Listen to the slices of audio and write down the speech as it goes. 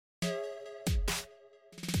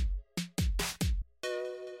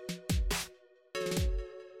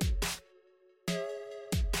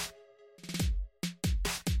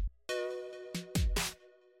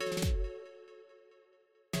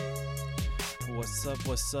What's up?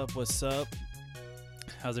 What's up? What's up?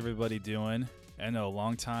 How's everybody doing? I know,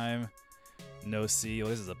 long time no see. Well,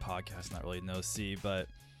 this is a podcast, not really no see, but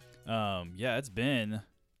yeah, it's been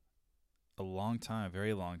a long time,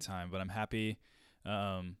 very long time. But I'm happy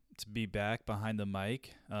to be back behind the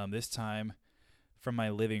mic. This time from my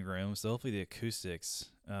living room, so hopefully the acoustics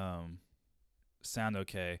sound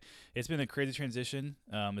okay. It's been a crazy transition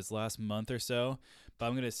this last month or so, but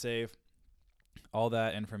I'm gonna save all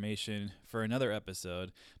that information for another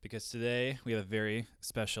episode because today we have a very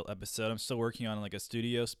special episode. I'm still working on like a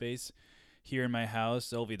studio space here in my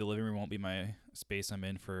house. Hopefully the living room won't be my space I'm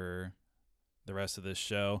in for the rest of this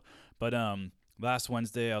show. But last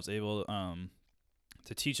Wednesday I was able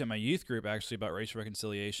to teach at my youth group actually about racial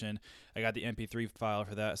reconciliation. I got the MP3 file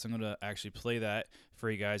for that, so I'm going to actually play that for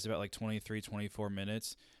you guys about like 24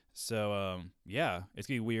 minutes. So, yeah, it's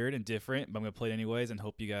going to be weird and different, but I'm going to play it anyways and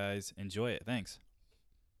hope you guys enjoy it. Thanks.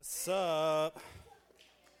 What's up?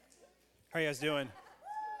 How are you guys doing?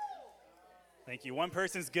 Thank you. One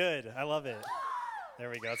person's good. I love it. There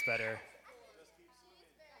we go. It's better.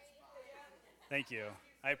 Thank you.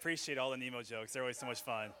 I appreciate all the Nemo jokes. They're always so much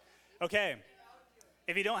fun. Okay.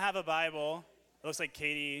 If you don't have a Bible, it looks like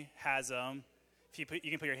Katie has them. If you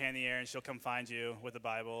can put your hand in the air and she'll come find you with a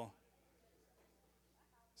Bible.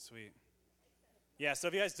 Sweet. Yeah, so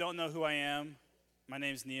if you guys don't know who I am, my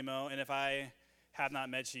name's Nemo, and if I have not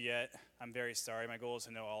met you yet, I'm very sorry. My goal is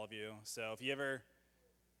to know all of you. So if you ever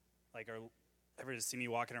just see me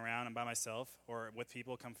walking around and by myself or with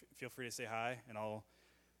people, feel free to say hi, and I'll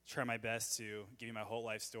try my best to give you my whole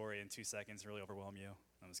life story in 2 seconds and really overwhelm you.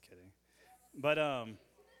 I'm just kidding. But,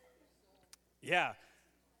 yeah.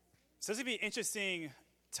 So this is going to be an interesting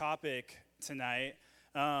topic tonight.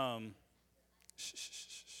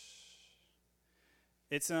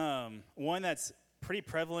 It's one that's pretty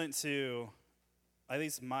prevalent to at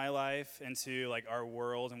least my life and to like our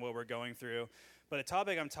world and what we're going through. But the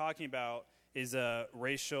topic I'm talking about is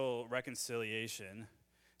racial reconciliation.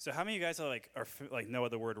 So how many of you guys know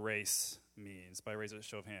what the word race means? By raise a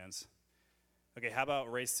show of hands. Okay, how about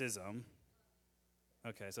racism?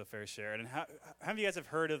 Okay, so fair share. And how many of you guys have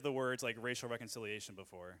heard of the words like racial reconciliation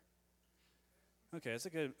before? Okay,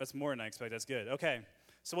 that's more than I expect. That's good. Okay,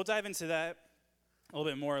 so we'll dive into that a little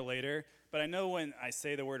bit more later. But I know when I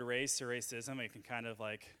say the word race or racism, it can kind of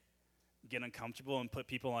like get uncomfortable and put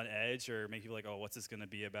people on edge or make people like, oh, what's this going to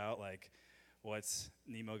be about? Like, what's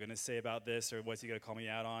Nemo going to say about this or what's he going to call me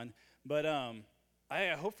out on? But I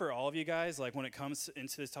hope for all of you guys, like when it comes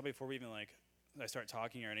into this topic before we even like I start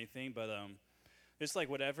talking or anything, but just like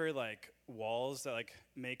whatever like walls that like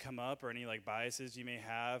may come up or any like biases you may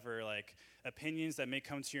have or like opinions that may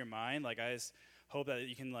come to your mind, like I just hope that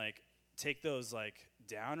you can like take those like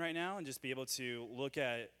down right now and just be able to look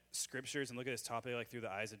at scriptures and look at this topic like through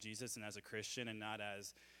the eyes of Jesus and as a Christian and not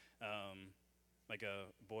as like a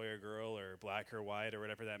boy or girl or black or white or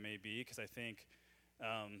whatever that may be, because I think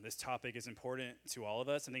this topic is important to all of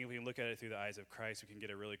us. I think if we can look at it through the eyes of Christ, we can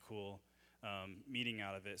get a really cool meaning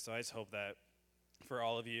out of it. So I just hope that for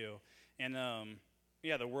all of you. And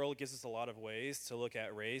yeah, the world gives us a lot of ways to look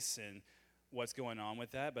at race and what's going on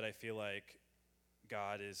with that, but I feel like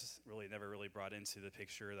God is really never really brought into the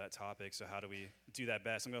picture of that topic. So how do we do that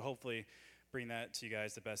best? I'm going to hopefully bring that to you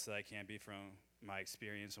guys the best that I can be from my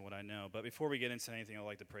experience and what I know. But before we get into anything, I'd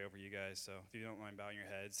like to pray over you guys. So if you don't mind bowing your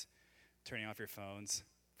heads, turning off your phones,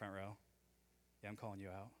 front row. Yeah, I'm calling you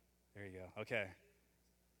out. There you go. Okay.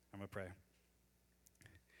 I'm going to pray.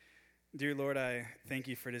 Dear Lord, I thank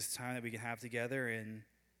you for this time that we can have together and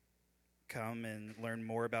come and learn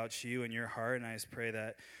more about you and your heart. And I just pray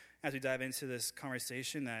that as we dive into this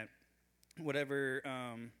conversation, that whatever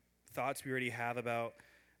thoughts we already have about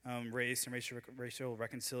race and racial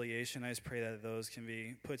reconciliation, I just pray that those can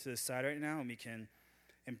be put to the side right now and we can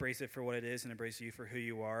embrace it for what it is and embrace you for who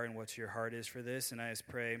you are and what your heart is for this. And I just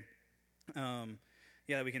pray,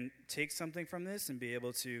 that we can take something from this and be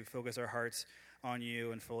able to focus our hearts on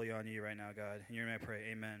you and fully on you right now, God. In your name I pray,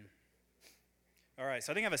 amen. All right,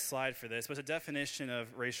 so I think I have a slide for this, but it's a definition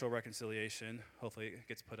of racial reconciliation. Hopefully it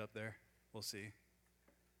gets put up there. We'll see.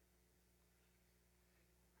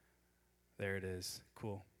 There it is.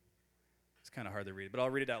 Cool. It's kind of hard to read, but I'll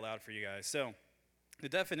read it out loud for you guys. So the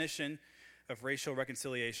definition of racial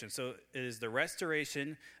reconciliation. So it is the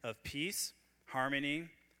restoration of peace, harmony,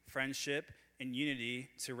 friendship, and unity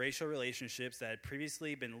to racial relationships that had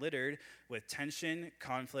previously been littered with tension,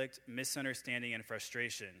 conflict, misunderstanding, and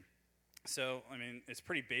frustration. So, I mean, it's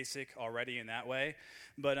pretty basic already in that way,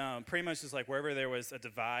 but pretty much just like wherever there was a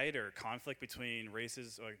divide or conflict between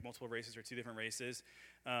races, like multiple races or two different races,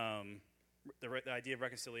 the idea of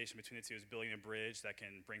reconciliation between the two is building a bridge that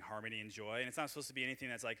can bring harmony and joy. And it's not supposed to be anything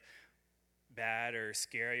that's like bad or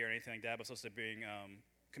scary or anything like that, but it's supposed to bring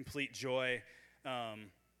complete joy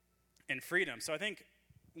and freedom. So I think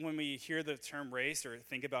when we hear the term race or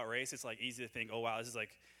think about race, it's like easy to think, oh wow, this is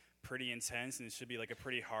like pretty intense and it should be like a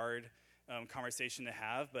pretty hard conversation to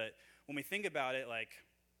have. But when we think about it, like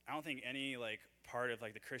I don't think any like part of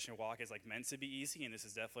like the Christian walk is like meant to be easy, and this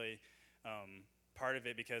is definitely part of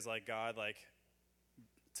it because like God like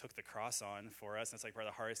took the cross on for us, and it's like probably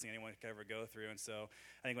the hardest thing anyone could ever go through. And so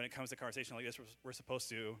I think when it comes to conversation like this, we're supposed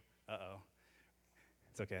to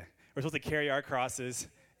it's okay, we're supposed to carry our crosses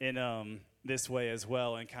in this way as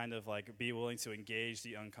well, and kind of like be willing to engage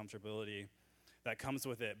the uncomfortability that comes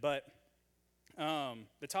with it. But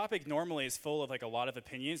the topic normally is full of like a lot of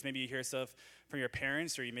opinions. Maybe you hear stuff from your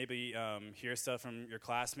parents, or you maybe hear stuff from your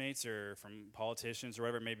classmates or from politicians or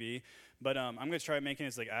whatever it may be. But I'm going to try making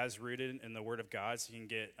this like as rooted in the Word of God, so you can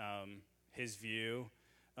get His view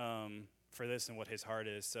for this and what His heart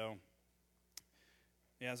is. So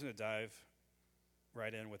yeah, I was going to dive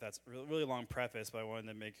right in with that really long preface, but I wanted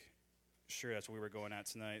to make sure that's what we were going at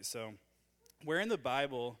tonight. So where in the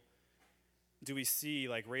Bible do we see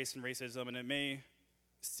like race and racism? And it may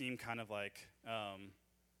seem kind of like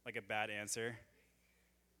a bad answer.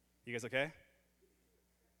 You guys okay?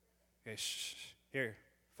 Okay, shh. Here,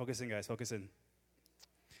 focus in, guys. Focus in.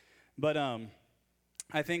 But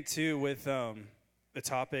I think too with the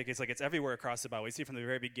topic, it's like it's everywhere across the Bible. We see it from the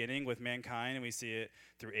very beginning with mankind, and we see it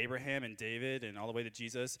through Abraham and David and all the way to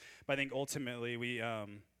Jesus. But I think ultimately we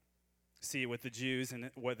see it with the Jews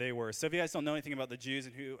and what they were. So if you guys don't know anything about the Jews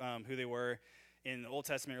and who they were in the Old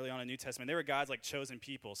Testament, early on in the New Testament, they were God's like chosen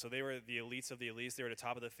people. So they were the elites of the elites. They were at the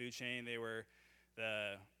top of the food chain. They were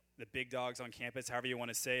the big dogs on campus, however you want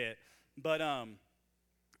to say it. But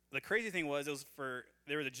the crazy thing was,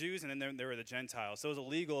 they were the Jews, and then there were the Gentiles. So it was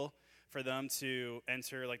illegal for them to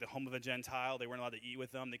enter like the home of a Gentile. They weren't allowed to eat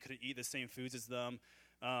with them. They couldn't eat the same foods as them.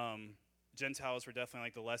 Gentiles were definitely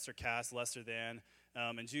like the lesser caste, lesser than,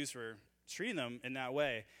 and Jews were treating them in that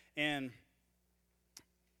way. And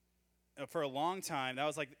for a long time, that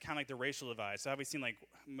was like kind of like the racial divide. So have we seen like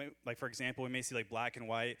for example, we may see like black and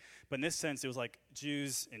white, but in this sense, it was like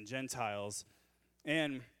Jews and Gentiles.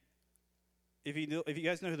 And if you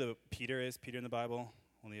guys know who Peter is, Peter in the Bible,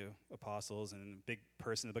 one of the apostles and a big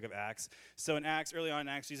person in the book of Acts. So in Acts, early on in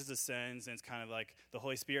Acts, Jesus ascends, and it's kind of like the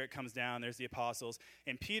Holy Spirit comes down. There's the apostles.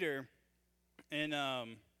 And Peter, in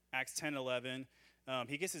Acts 10:11,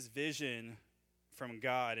 he gets his vision from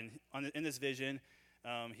God. And in this vision,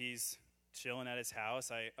 he's chilling at his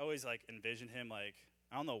house. I always like envisioned him like,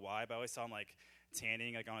 I don't know why, but I always saw him like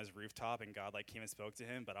tanning like on his rooftop, and God like came and spoke to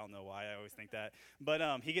him, but I don't know why I always think that.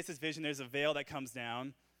 But he gets his vision. There's a veil that comes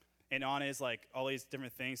down, and on is like all these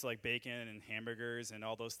different things, like bacon and hamburgers and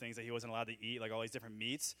all those things that he wasn't allowed to eat, like all these different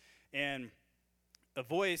meats. And a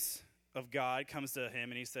voice of God comes to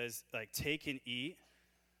him, and he says, like, take and eat.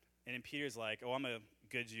 And then Peter's like, oh, I'm a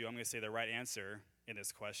good Jew. I'm going to say the right answer in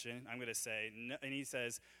this question. I'm going to say, no. And he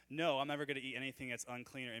says, no, I'm never going to eat anything that's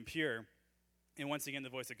unclean or impure. And once again, the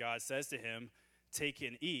voice of God says to him, take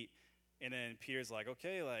and eat. And then Peter's like,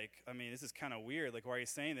 okay, like, I mean, this is kind of weird. Like, why are you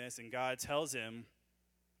saying this? And God tells him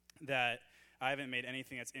that I haven't made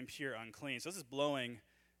anything that's impure unclean. So this is blowing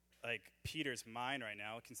like Peter's mind right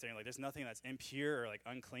now, considering like there's nothing that's impure or like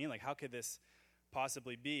unclean. Like, how could this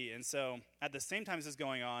possibly be? And so at the same time this is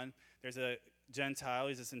going on, there's a Gentile,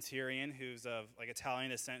 he's a centurion who's of like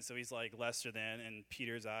Italian descent, so he's like lesser than in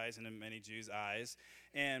Peter's eyes and in many Jews' eyes.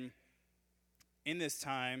 And in this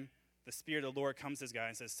time, the Spirit of the Lord comes to this guy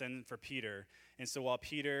and says, send for Peter. And so while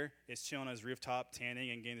Peter is chilling on his rooftop,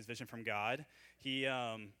 tanning and getting his vision from God, he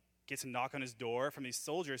gets a knock on his door from these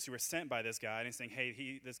soldiers who were sent by this guy, and he's saying,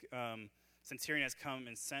 hey, this centurion has come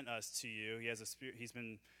and sent us to you. He has a spirit. He's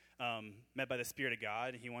been met by the Spirit of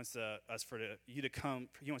God, and he wants you to come.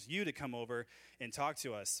 He wants you to come over and talk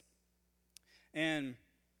to us. And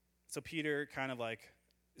so Peter, kind of like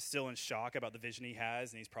still in shock about the vision he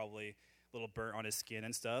has, and he's probably a little burnt on his skin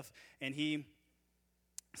and stuff. And he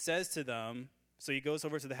says to them, so he goes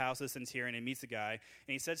over to the house of the centurion and meets the guy,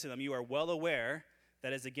 and he said to them, you are well aware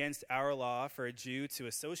that is against our law for a Jew to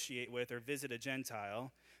associate with or visit a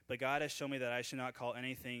Gentile, but God has shown me that I should not call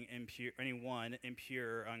anyone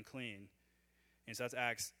impure or unclean. And so that's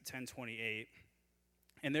Acts 10:28.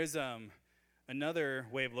 And there's another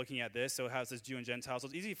way of looking at this. So it has this Jew and Gentile. So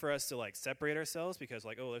it's easy for us to like separate ourselves because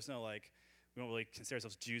like, oh, there's no like, we don't really consider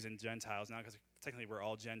ourselves Jews and Gentiles now because technically we're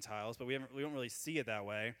all Gentiles, but we don't really see it that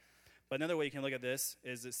way. But another way you can look at this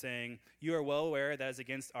is it saying, you are well aware that is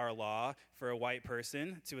against our law for a white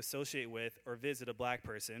person to associate with or visit a black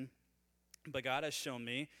person, But God has shown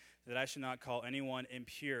me that I should not call anyone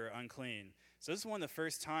impure unclean. So this is one of the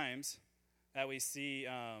first times that we see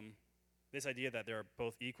this idea that they're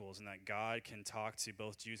both equals and that God can talk to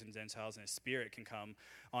both Jews and Gentiles and his Spirit can come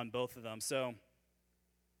on both of them. So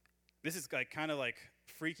this is kind of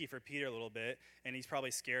freaky for Peter a little bit, and he's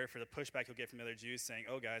probably scared for the pushback he'll get from the other Jews saying,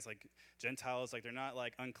 oh, guys, Gentiles, they're not,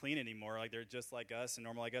 unclean anymore. They're just like us and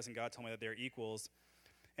normal like us, and God told me that they're equals.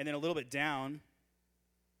 And then a little bit down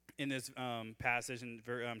in this passage in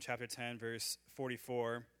chapter 10, verse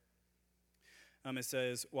 44, it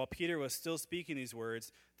says, while Peter was still speaking these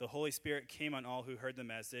words, the Holy Spirit came on all who heard the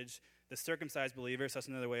message. The circumcised believers, that's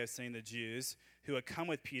another way of saying the Jews, who had come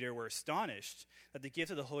with Peter were astonished that the gift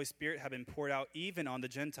of the Holy Spirit had been poured out even on the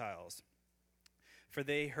Gentiles. For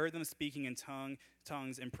they heard them speaking in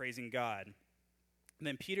tongues and praising God. And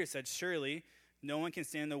then Peter said, surely no one can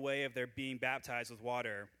stand in the way of their being baptized with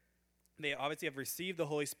water. They obviously have received the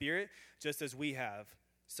Holy Spirit just as we have.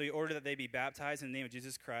 So he ordered that they be baptized in the name of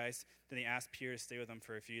Jesus Christ. Then he asked Peter to stay with them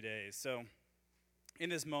for a few days. So in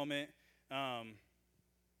this moment,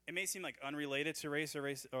 it may seem unrelated to race or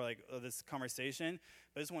this conversation,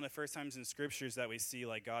 but it's one of the first times in scriptures that we see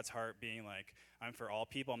God's heart being I'm for all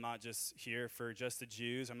people. I'm not just here for just the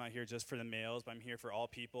Jews. I'm not here just for the males, but I'm here for all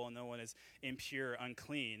people, and no one is impure,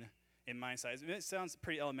 unclean in my sight. It sounds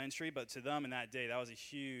pretty elementary, but to them in that day, that was a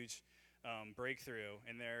huge breakthrough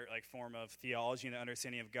in their form of theology and the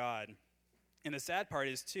understanding of God. And the sad part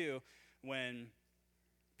is too, when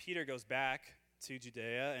Peter goes back to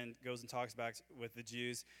Judea and goes and talks back with the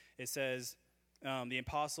Jews, it says the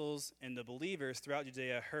apostles and the believers throughout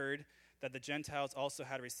Judea heard that the Gentiles also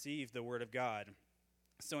had received the word of God.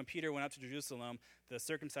 So when Peter went up to Jerusalem, the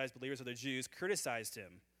circumcised believers of the Jews criticized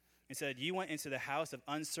him and said, you went into the house of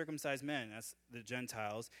uncircumcised men, that's the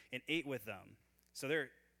Gentiles, and ate with them. So they're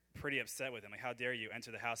pretty upset with him. How dare you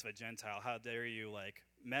enter the house of a Gentile? How dare you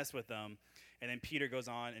mess with them? And then Peter goes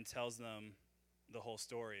on and tells them the whole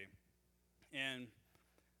story. And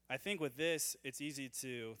I think with this, it's easy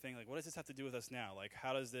to think what does this have to do with us now?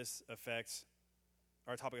 How does this affect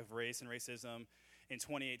our topic of race and racism in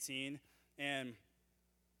 2018? And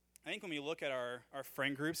I think when we look at our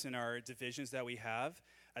friend groups and our divisions that we have,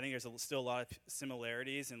 I think there's still a lot of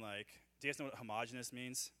similarities. And do you guys know what homogenous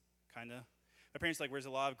means? Kind of. My parents there's a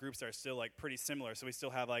lot of groups that are still pretty similar. So we still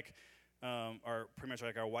have our pretty much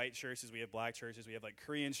our white churches. We have black churches. We have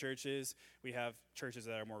Korean churches. We have churches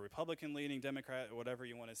that are more Republican leaning, Democrat, whatever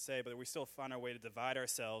you want to say. But we still find our way to divide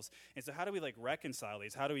ourselves. And so how do we reconcile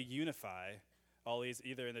these? How do we unify all these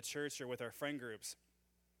either in the church or with our friend groups?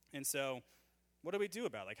 And so what do we do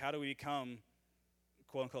about how do we become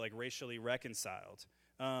quote unquote racially reconciled?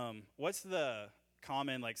 What's the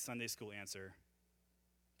common Sunday school answer?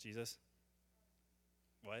 Jesus?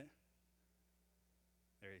 What?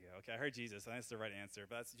 There you go. Okay, I heard Jesus. I think that's the right answer.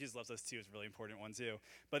 But Jesus loves us too. It's a really important one too.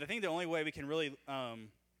 But I think the only way we can really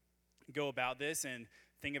go about this and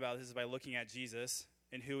think about this is by looking at Jesus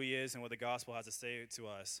and who he is and what the gospel has to say to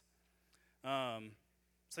us.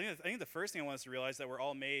 So I think the first thing I want us to realize is that we're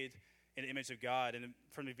all made in the image of God. And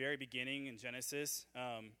from the very beginning in Genesis,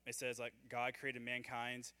 it says God created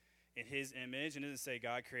mankind in his image. And it doesn't say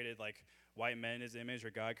God created white men in his image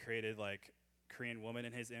or God created Korean woman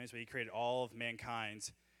in his image, but he created all of mankind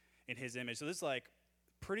in his image. So this is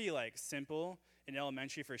pretty simple and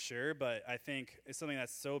elementary for sure, but I think it's something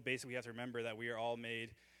that's so basic we have to remember that we are all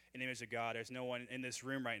made in the image of God. There's no one in this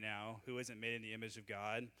room right now who isn't made in the image of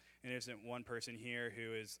God, and there isn't one person here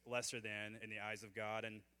who is lesser than in the eyes of God,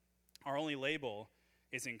 and our only label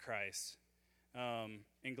is in Christ.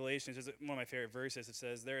 In Galatians, this is one of my favorite verses. It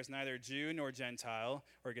says, there is neither Jew nor Gentile,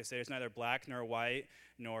 or you could say there's neither black nor white,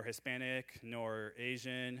 nor Hispanic, nor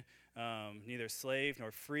Asian, neither slave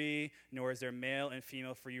nor free, nor is there male and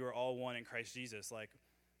female, for you are all one in Christ Jesus.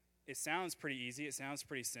 It sounds pretty easy. It sounds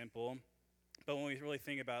pretty simple. But when we really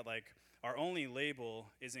think about, our only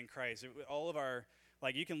label is in Christ. All of our,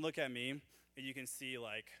 you can look at me, and you can see,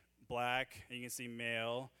 black, and you can see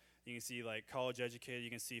male, you can see college educated,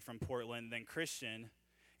 you can see from Portland, then Christian.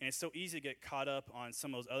 And it's so easy to get caught up on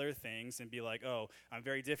some of those other things and be oh, I'm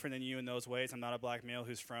very different than you in those ways. I'm not a black male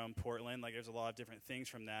who's from Portland. There's a lot of different things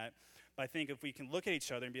from that. But I think if we can look at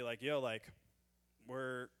each other and be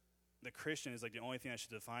we're, the Christian is the only thing that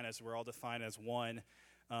should define us. We're all defined as one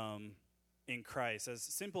in Christ. As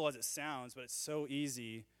simple as it sounds, but it's so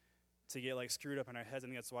easy to get screwed up in our heads. I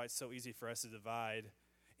think that's why it's so easy for us to divide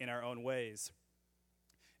in our own ways.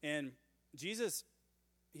 And Jesus,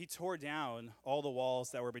 he tore down all the walls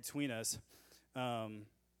that were between us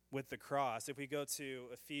with the cross. If we go to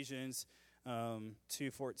Ephesians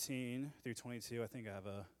 2:14 through 22, I think I have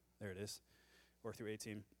there it is, or through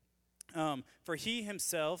 18. For he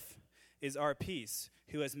himself is our peace,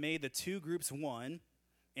 who has made the two groups one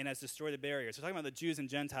and has destroyed the barriers. So we're talking about the Jews and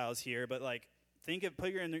Gentiles here, but like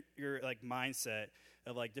put your like mindset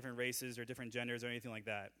of like different races or different genders or anything like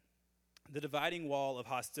that. The dividing wall of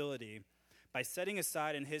hostility, by setting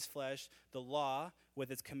aside in his flesh the law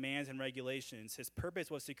with its commands and regulations, his purpose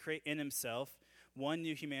was to create in himself one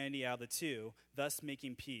new humanity out of the two, thus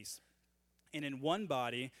making peace. And in one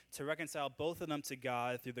body to reconcile both of them to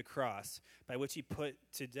God through the cross, by which he put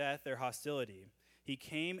to death their hostility. He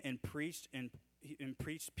came and preached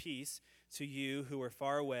peace to you who were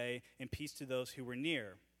far away, and peace to those who were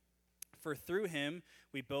near. For through him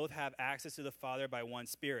we both have access to the Father by one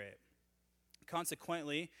Spirit.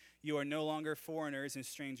 Consequently, you are no longer foreigners and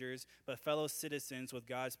strangers, but fellow citizens with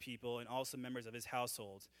God's people and also members of his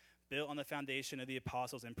household, built on the foundation of the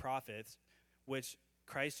apostles and prophets, which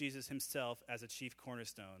Christ Jesus himself as a chief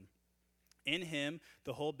cornerstone. In him,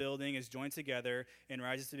 the whole building is joined together and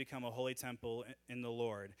rises to become a holy temple in the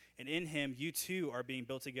Lord. And in him, you too are being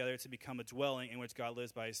built together to become a dwelling in which God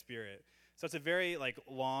lives by his Spirit. So it's a very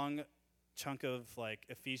long chunk of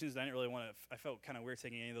Ephesians. I didn't really want to, I felt kind of weird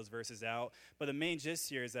taking any of those verses out. But the main gist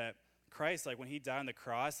here is that Christ, when he died on the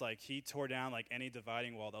cross, he tore down any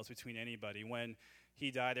dividing wall that was between anybody. When he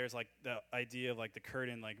died, there's the idea of the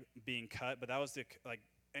curtain being cut, but that was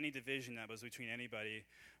any division that was between anybody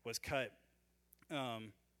was cut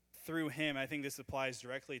through him. I think this applies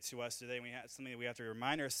directly to us today. Something that we have to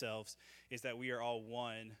remind ourselves is that we are all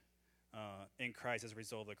one in Christ as a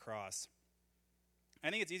result of the cross. I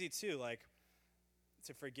think it's easy too,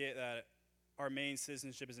 to forget that our main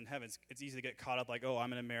citizenship is in heaven. It's easy to get caught up oh,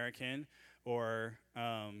 I'm an American, or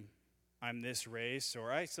I'm this race,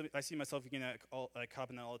 or I see myself getting caught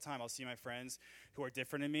in that all the time. I'll see my friends who are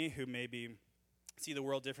different than me, who maybe see the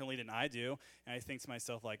world differently than I do, and I think to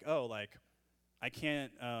myself I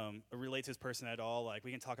can't relate to this person at all. We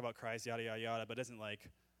can talk about Christ, yada yada yada, but it doesn't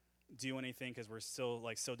do anything because we're still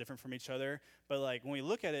so different from each other. But when we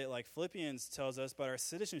look at it, Philippians tells us, but our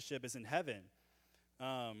citizenship is in heaven.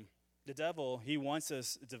 The devil, he wants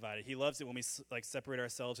us divided. He loves it when we separate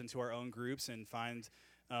ourselves into our own groups and find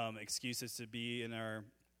excuses to be in our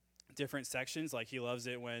different sections. He loves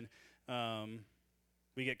it when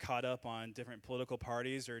we get caught up on different political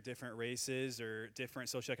parties or different races or different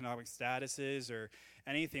socioeconomic statuses or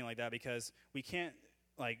anything like that, because we can't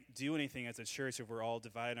do anything as a church if we're all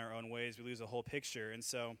divided in our own ways. We lose the whole picture. And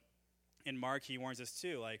so in Mark, he warns us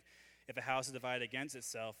too, if a house is divided against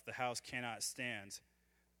itself, the house cannot stand.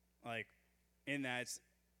 In that,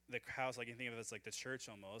 the house, you can think of it as the church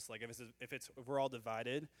almost. If we're all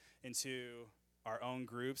divided into our own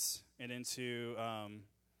groups and into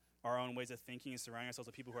our own ways of thinking and surrounding ourselves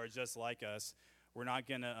with people who are just like us, we're not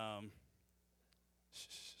gonna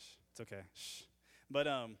it's okay. But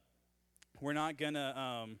we're not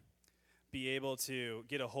gonna be able to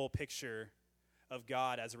get a whole picture of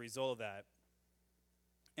God as a result of that.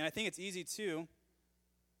 And I think it's easy too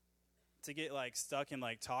to get stuck in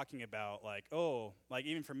talking about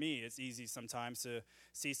even for me, it's easy sometimes to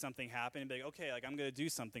see something happen and be okay, I'm going to do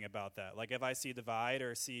something about that. If I see divide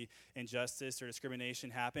or see injustice or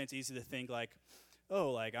discrimination happen, it's easy to think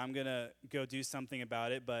I'm going to go do something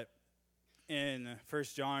about it. But in 1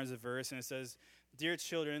 John is a verse, and it says, "Dear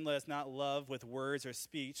children, let us not love with words or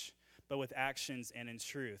speech, but with actions and in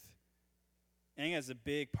truth." I think that's a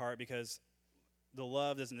big part, because the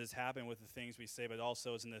love doesn't just happen with the things we say, but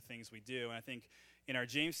also is in the things we do. And I think in our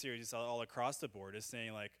James series, it's all across the board. It's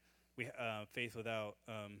saying faith without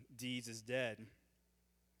deeds is dead.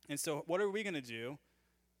 And so what are we going to do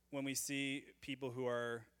when we see people who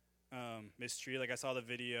are mistreated? I saw the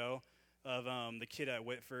video of the kid at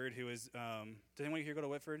Whitford who was, did anyone here go to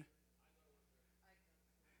Whitford?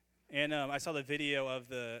 And I saw the video of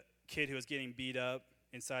the kid who was getting beat up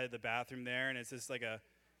inside of the bathroom there, and it's just like a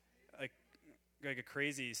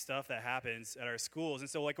crazy stuff that happens at our schools. And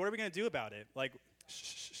so what are we going to do about it? What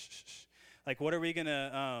are we going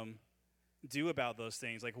to do about those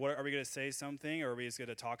things? What are we going to say something, or are we just going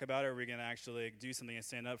to talk about it, or are we going to actually do something and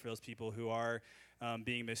stand up for those people who are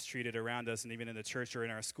being mistreated around us, and even in the church or in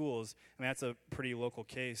our schools? I mean, that's a pretty local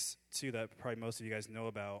case too that probably most of you guys know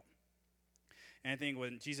about. And I think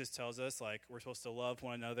when Jesus tells us we're supposed to love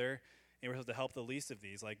one another and we're supposed to help the least of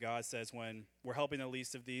these, God says when we're helping the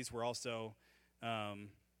least of these, we're also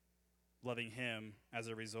loving him as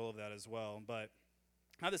a result of that as well. But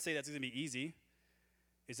not to say that's going to be easy.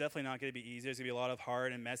 It's definitely not going to be easy. There's going to be a lot of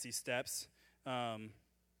hard and messy steps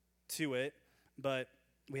to it. But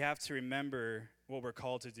we have to remember what we're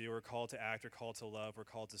called to do. We're called to act. We're called to love. We're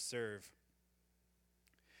called to serve.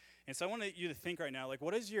 And so I want you to think right now,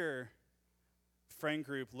 what is your friend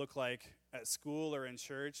group look like at school or in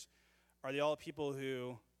church? Are they all people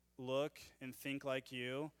who look and think like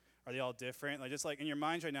you? Are they all different? Like, just like in your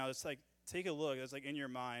minds right now, just like take a look. It's like in your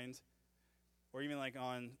mind, or even like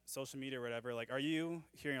on social media or whatever. Like, are you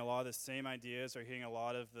hearing a lot of the same ideas, or hearing a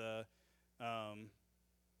lot of the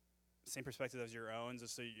same perspective as your own,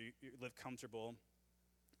 just so you live comfortable?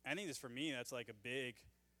 I think just for me, that's like a big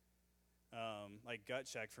like gut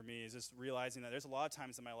check for me, is just realizing that there's a lot of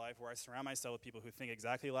times in my life where I surround myself with people who think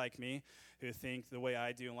exactly like me, who think the way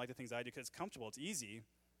I do and like the things I do, because it's comfortable, it's easy.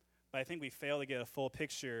 But I think we fail to get a full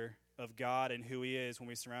picture of God and who he is when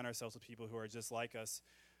we surround ourselves with people who are just like us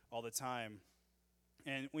all the time.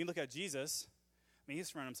 And when we look at Jesus, I mean, he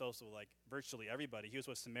surrounded himself with like virtually everybody. He was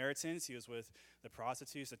with Samaritans, he was with the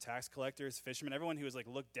prostitutes, the tax collectors, fishermen, everyone who was like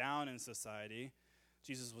looked down in society.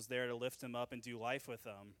 Jesus was there to lift them up and do life with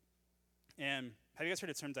them. And have you guys heard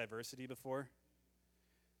the term diversity before?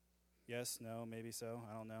 Yes, no, maybe so,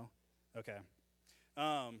 I don't know. Okay.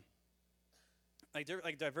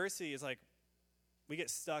 Like diversity is like, we get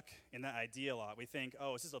stuck in that idea a lot. We think,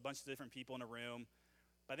 oh, it's just a bunch of different people in a room.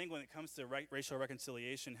 But I think when it comes to racial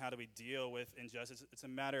reconciliation, how do we deal with injustice? It's a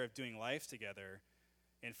matter of doing life together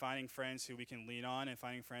and finding friends who we can lean on, and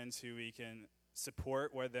finding friends who we can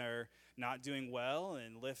support where they're not doing well,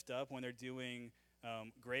 and lift up when they're doing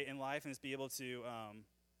great in life, and just be able to,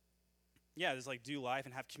 just like do life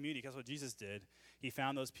and have community. That's what Jesus did. He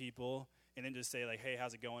found those people and then just say like, hey,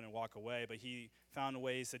 how's it going, and walk away. But he found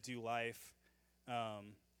ways to do life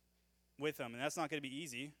with them, and that's not going to be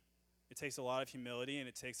easy. It takes a lot of humility, and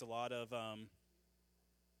it takes a lot of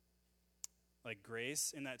like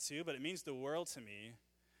grace in that too, but it means the world to me.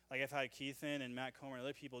 Like, I've had Keithan and Matt Comer and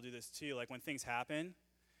other people do this too. Like, when things happen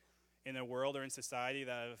in the world or in society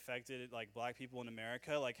that have affected like black people in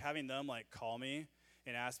America, like having them like call me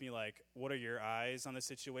and ask me like, what are your eyes on the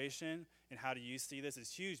situation and how do you see this,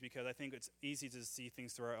 is huge, because I think it's easy to see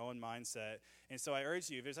things through our own mindset. And so I urge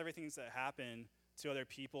you, if there's everything that happen to other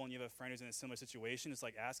people and you have a friend who's in a similar situation, it's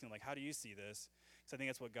like asking like, how do you see this? Because I think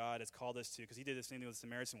that's what God has called us to, because he did the same thing with the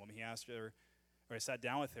Samaritan woman. He asked her, or I sat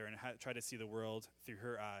down with her and tried to see the world through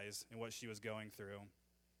her eyes and what she was going through.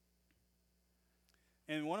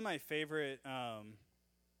 And one of my favorite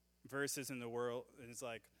verses in the world is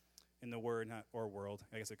like, in the word, not or world,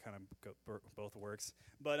 I guess it kind of both works,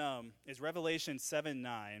 but is Revelation 7:9.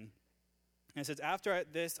 And it says, after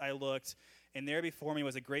this I looked, and there before me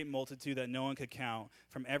was a great multitude that no one could count,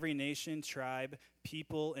 from every nation, tribe,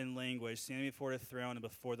 people, and language, standing before the throne and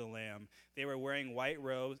before the Lamb. They were wearing white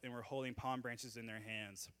robes and were holding palm branches in their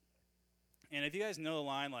hands. And if you guys know the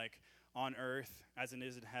line, like, on earth as it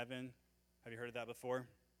is in heaven, have you heard of that before?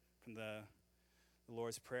 From the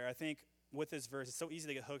Lord's Prayer. I think with this verse, it's so easy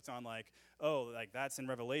to get hooked on, like, oh, like, that's in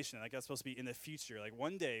Revelation. Like, that's supposed to be in the future. Like,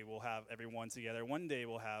 one day we'll have everyone together. One day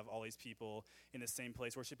we'll have all these people in the same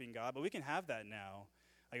place worshiping God. But we can have that now.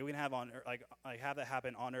 Like, we can have on like have that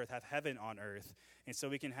happen on earth, have heaven on earth. And so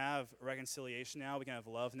we can have reconciliation now. We can have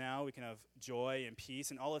love now. We can have joy and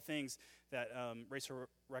peace and all the things that racial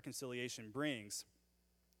reconciliation brings.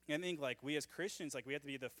 And I think, like, we as Christians, like, we have to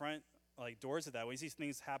be the front, like, doors of that. When we see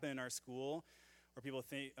things happen in our school, or people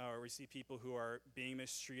think, or we see people who are being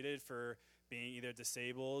mistreated for being either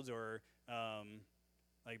disabled or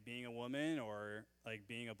like being a woman or like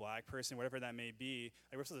being a black person, whatever that may be,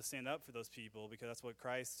 like, we're supposed to stand up for those people, because that's what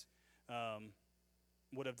Christ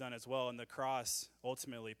would have done as well. And the cross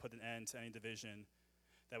ultimately put an end to any division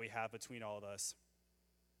that we have between all of us.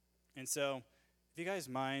 And so, if you guys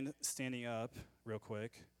mind standing up real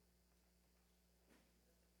quick.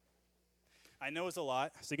 I know it's a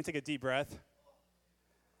lot, so you can take a deep breath.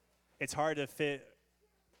 It's hard to fit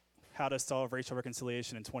how to solve racial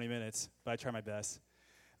reconciliation in 20 minutes, but I try my best.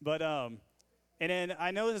 But, and then I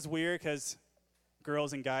know this is weird because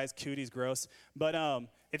girls and guys, cooties, gross. But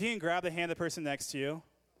if you can grab the hand of the person next to you,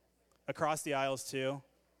 across the aisles too.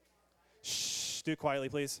 Shh, do it quietly,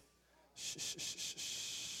 please. Shh, shh, shh, shh,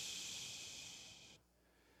 shh.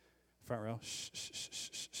 Front row. Shh, shh, shh,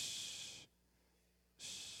 shh, shh, shh.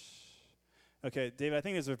 Okay, David, I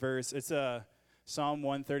think there's a verse. It's Psalm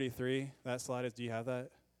 133. That slide is, do you have that?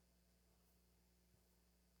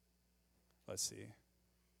 Let's see.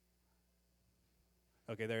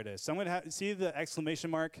 Okay, there it is. So I'm going to see the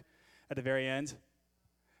exclamation mark at the very end?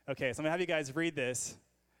 Okay, so I'm going to have you guys read this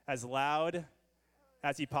as loud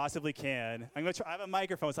as you possibly can. I'm going to try, I have a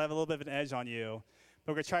microphone, so I have a little bit of an edge on you.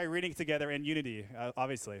 But we're going to try reading it together in unity,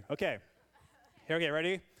 obviously. Okay, here we go.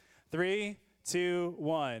 Ready? 3, 2,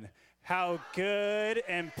 1. How good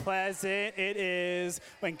and pleasant it is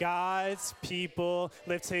when God's people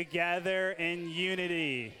live together in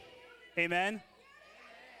unity. Amen?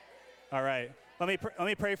 All right. Let me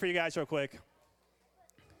pray for you guys real quick.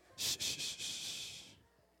 Shh, shh, shh, shh.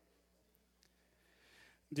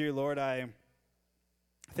 Dear Lord, I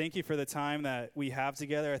thank you for the time that we have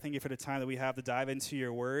together. I thank you for the time that we have to dive into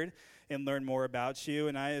your word and learn more about you.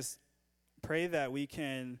 And I just pray that we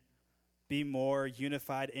can be more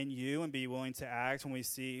unified in you and be willing to act when we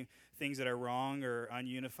see things that are wrong or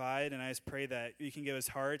ununified. And I just pray that you can give us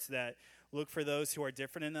hearts that look for those who are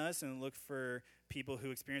different in us and look for people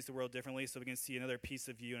who experience the world differently so we can see another piece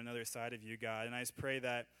of you and another side of you, God. And I just pray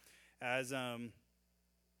that as,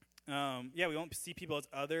 we won't see people as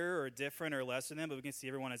other or different or lesser than them, but we can see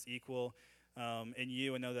everyone as equal in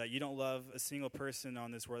you and know that you don't love a single person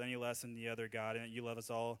on this world any less than the other, God, and that you love us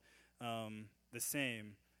all the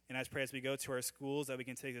same. And I just pray as we go to our schools that we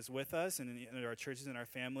can take this with us and in our churches and our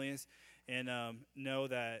families and know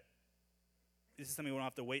that this is something we don't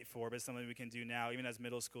have to wait for, but it's something we can do now, even as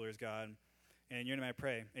middle schoolers, God. And in your name I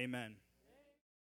pray. Amen.